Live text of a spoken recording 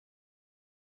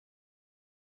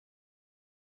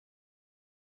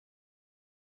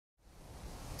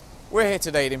We're here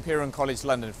today at Imperial College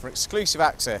London for exclusive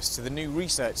access to the new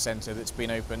research centre that's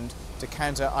been opened to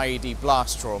counter IED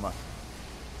blast trauma.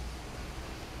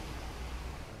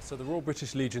 So the Royal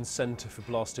British Legion Centre for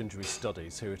Blast Injury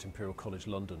Studies here at Imperial College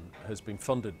London has been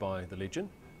funded by the Legion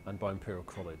and by Imperial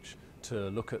College to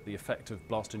look at the effect of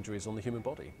blast injuries on the human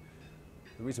body.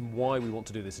 The reason why we want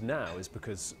to do this now is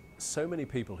because so many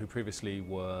people who previously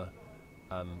were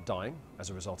dying as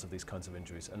a result of these kinds of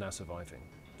injuries are now surviving.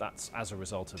 That's as a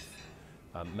result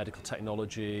of medical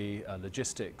technology,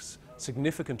 logistics,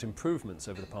 significant improvements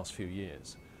over the past few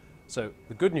years. So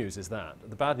the good news is that.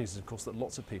 The bad news is, of course, that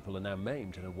lots of people are now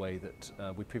maimed in a way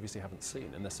that we previously haven't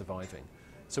seen, and they're surviving.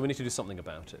 So we need to do something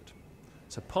about it.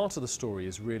 So part of the story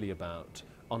is really about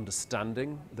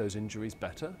understanding those injuries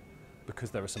better,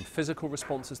 because there are some physical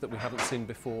responses that we haven't seen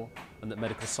before and that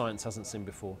medical science hasn't seen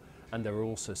before, and there are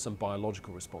also some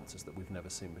biological responses that we've never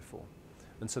seen before.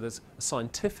 And so there's a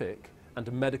scientific and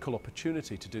a medical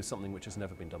opportunity to do something which has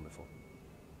never been done before.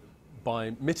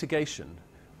 By mitigation,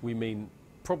 we mean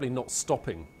probably not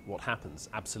stopping what happens,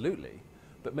 absolutely,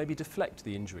 but maybe deflect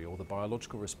the injury or the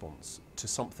biological response to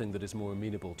something that is more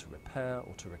amenable to repair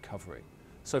or to recovery.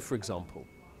 So for example,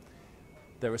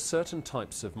 there are certain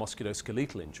types of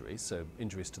musculoskeletal injuries, so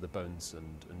injuries to the bones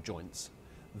and joints,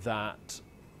 that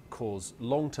cause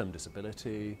long-term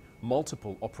disability,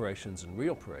 multiple operations and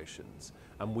reoperations,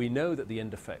 and we know that the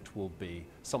end effect will be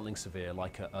something severe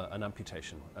like an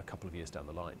amputation a couple of years down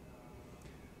the line.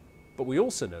 But we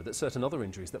also know that certain other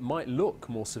injuries that might look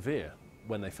more severe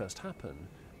when they first happen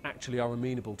actually are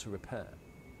amenable to repair.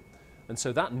 And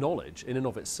so that knowledge in and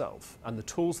of itself and the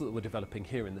tools that we're developing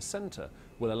here in the centre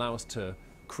will allow us to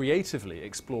creatively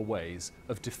explore ways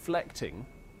of deflecting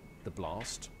the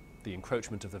blast, the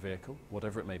encroachment of the vehicle,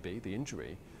 whatever it may be, the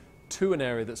injury, to an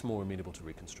area that's more amenable to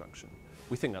reconstruction.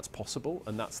 We think that's possible,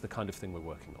 and that's the kind of thing we're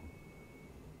working on.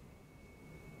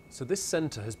 So this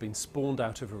centre has been spawned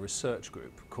out of a research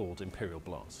group called Imperial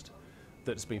Blast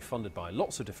that has been funded by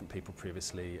lots of different people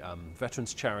previously,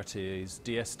 veterans charities,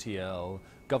 DSTL,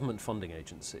 government funding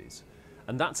agencies.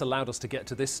 And that's allowed us to get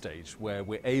to this stage where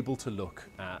we're able to look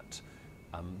at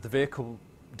the vehicle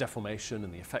deformation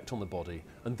and the effect on the body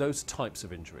and those types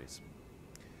of injuries.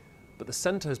 But the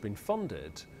centre has been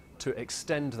funded to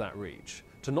extend that reach,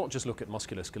 to not just look at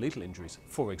musculoskeletal injuries,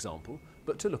 for example,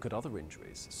 but to look at other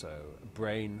injuries, so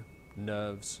brain,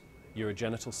 nerves,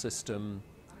 urogenital system,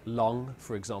 lung,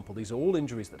 for example. These are all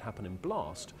injuries that happen in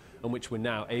blast and which we're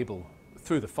now able,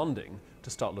 through the funding,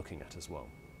 to start looking at as well.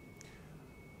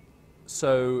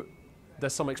 So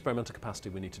there's some experimental capacity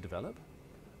we need to develop,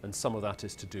 and some of that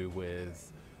is to do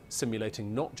with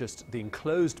simulating not just the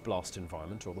enclosed blast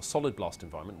environment or the solid blast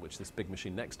environment, which this big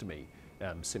machine next to me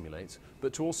simulates,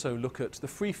 but to also look at the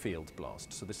free field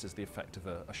blast. So this is the effect of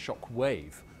a shock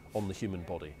wave on the human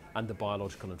body and the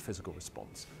biological and physical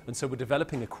response. And so we're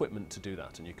developing equipment to do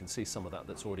that, and you can see some of that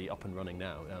that's already up and running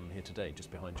now here today,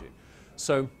 just behind you.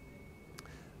 So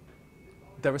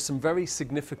there are some very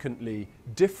significantly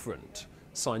different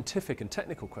scientific and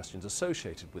technical questions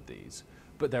associated with these,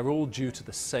 but they're all due to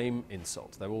the same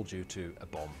insult. They're all due to a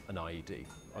bomb, an IED,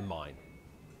 a mine.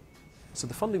 So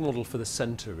the funding model for the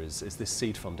centre is this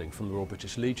seed funding from the Royal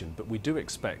British Legion, but we do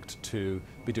expect to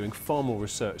be doing far more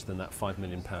research than that £5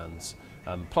 million,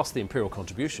 plus the Imperial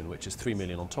contribution, which is £3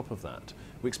 million on top of that.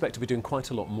 We expect to be doing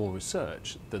quite a lot more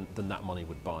research than that money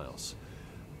would buy us.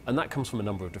 And that comes from a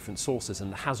number of different sources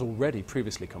and has already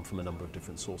previously come from a number of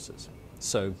different sources.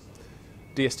 So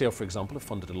DSTL, for example, have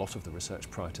funded a lot of the research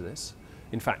prior to this.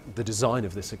 In fact, the design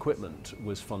of this equipment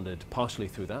was funded partially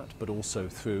through that, but also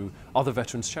through other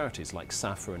veterans charities like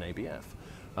SAFA and ABF.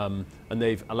 And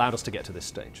they've allowed us to get to this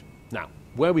stage. Now,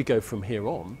 where we go from here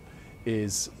on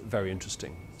is very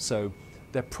interesting. So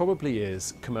there probably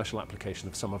is commercial application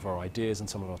of some of our ideas and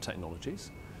some of our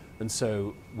technologies. And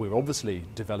so we're obviously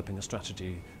developing a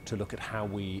strategy to look at how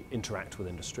we interact with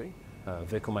industry.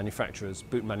 Vehicle manufacturers,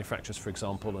 boot manufacturers, for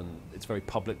example, and it's very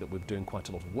public that we're doing quite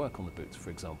a lot of work on the boots, for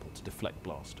example, to deflect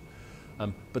blast.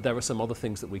 But there are some other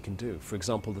things that we can do. For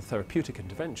example, the therapeutic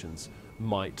interventions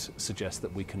might suggest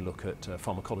that we can look at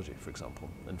pharmacology, for example,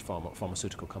 and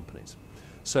pharmaceutical companies.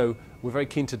 So we're very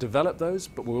keen to develop those,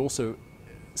 but we're also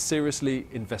seriously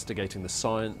investigating the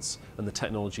science and the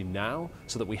technology now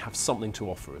so that we have something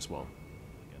to offer as well.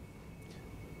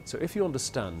 So if you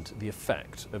understand the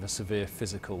effect of a severe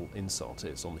physical insult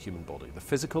is on the human body, the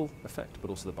physical effect but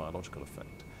also the biological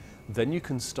effect, then you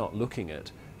can start looking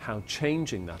at how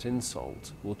changing that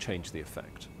insult will change the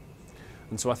effect.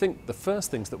 And so I think the first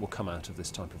things that will come out of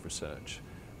this type of research,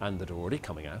 and that are already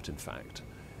coming out in fact,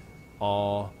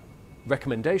 are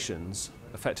recommendations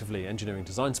effectively engineering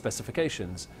design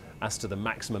specifications as to the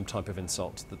maximum type of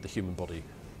insult that the human body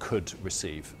could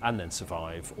receive and then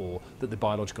survive, or that the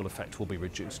biological effect will be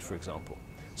reduced, for example.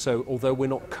 So although we're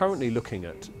not currently looking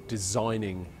at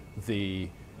designing the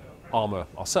armour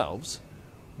ourselves,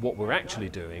 what we're actually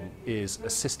doing is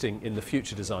assisting in the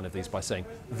future design of these by saying,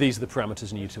 these are the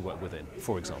parameters you need to work within,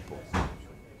 for example.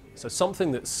 So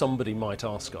something that somebody might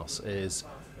ask us is,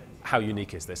 how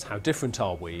unique is this? How different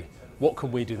are we? What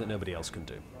can we do that nobody else can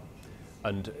do?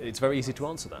 And it's very easy to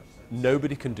answer that.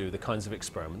 Nobody can do the kinds of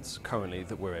experiments currently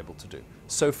that we're able to do.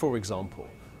 So for example,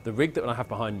 the rig that I have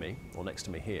behind me, or next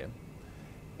to me here,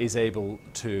 is able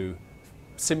to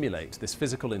simulate this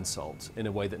physical insult in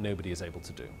a way that nobody is able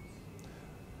to do.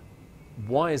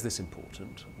 Why is this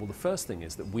important? Well, the first thing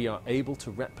is that we are able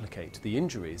to replicate the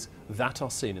injuries that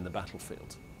are seen in the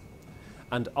battlefield.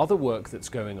 And other work that's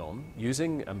going on,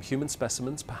 using human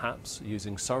specimens, perhaps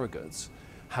using surrogates,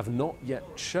 have not yet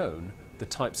shown the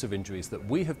types of injuries that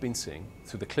we have been seeing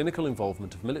through the clinical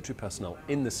involvement of military personnel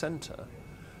in the centre.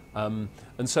 And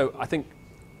so I think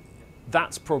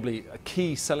that's probably a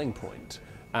key selling point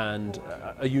and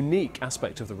a unique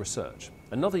aspect of the research.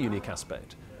 Another unique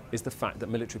aspect is the fact that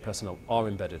military personnel are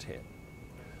embedded here.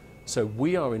 So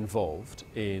we are involved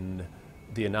in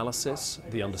the analysis,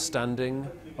 the understanding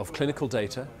of clinical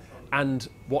data, and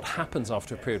what happens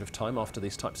after a period of time after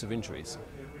these types of injuries.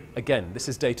 Again, this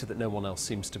is data that no one else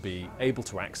seems to be able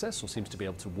to access or seems to be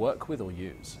able to work with or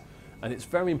use. And it's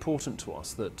very important to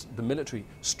us that the military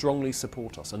strongly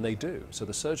support us, and they do. So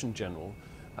the Surgeon General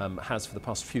has for the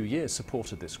past few years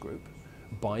supported this group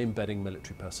by embedding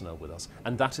military personnel with us,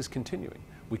 and that is continuing.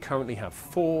 We currently have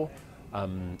 4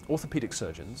 orthopaedic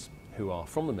surgeons who are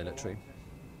from the military,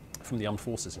 from the armed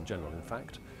forces in general in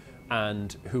fact,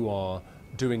 and who are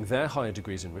doing their higher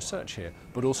degrees in research here,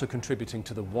 but also contributing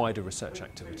to the wider research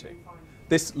activity.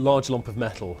 This large lump of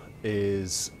metal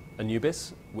is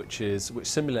Anubis, which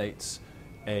simulates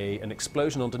an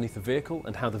explosion underneath the vehicle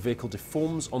and how the vehicle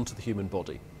deforms onto the human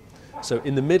body. So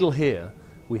in the middle here,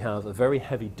 we have a very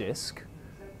heavy disc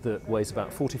that weighs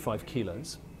about 45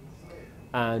 kilos.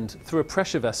 And through a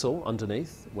pressure vessel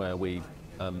underneath, where we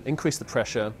increase the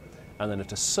pressure, and then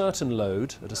at a certain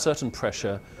load, at a certain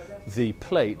pressure, the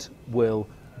plate will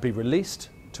be released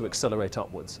to accelerate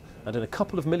upwards. And in a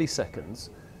couple of milliseconds,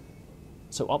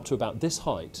 so up to about this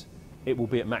height, it will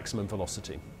be at maximum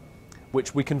velocity,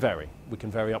 which we can vary. We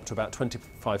can vary up to about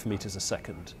 25 meters a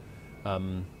second.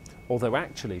 Although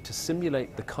actually,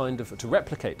 to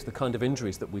replicate the kind of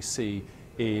injuries that we see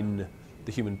in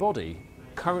the human body,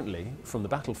 currently from the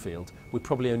battlefield, we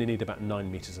probably only need about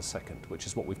 9 meters a second, which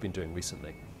is what we've been doing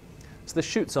recently. So this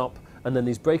shoots up, and then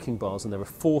these braking bars, and there are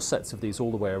 4 sets of these all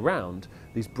the way around,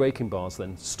 these braking bars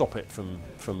then stop it from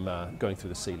going through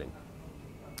the ceiling.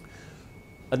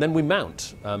 And then we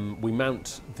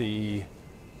mount the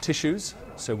tissues,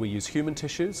 so we use human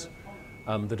tissues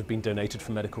that have been donated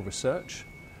for medical research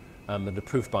and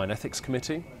approved by an ethics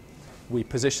committee. We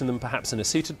position them perhaps in a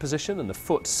seated position, and the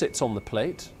foot sits on the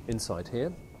plate inside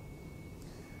here.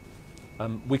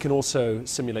 We can also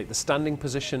simulate the standing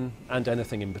position and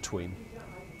anything in between.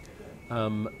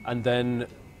 And then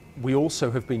we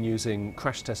also have been using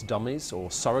crash test dummies, or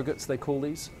surrogates they call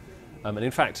these. And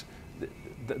in fact,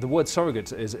 the word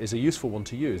surrogate is a useful one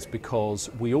to use, because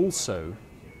we also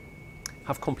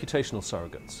have computational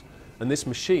surrogates. And this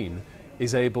machine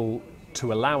is able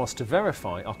to allow us to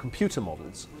verify our computer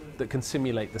models that can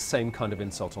simulate the same kind of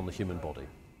insult on the human body.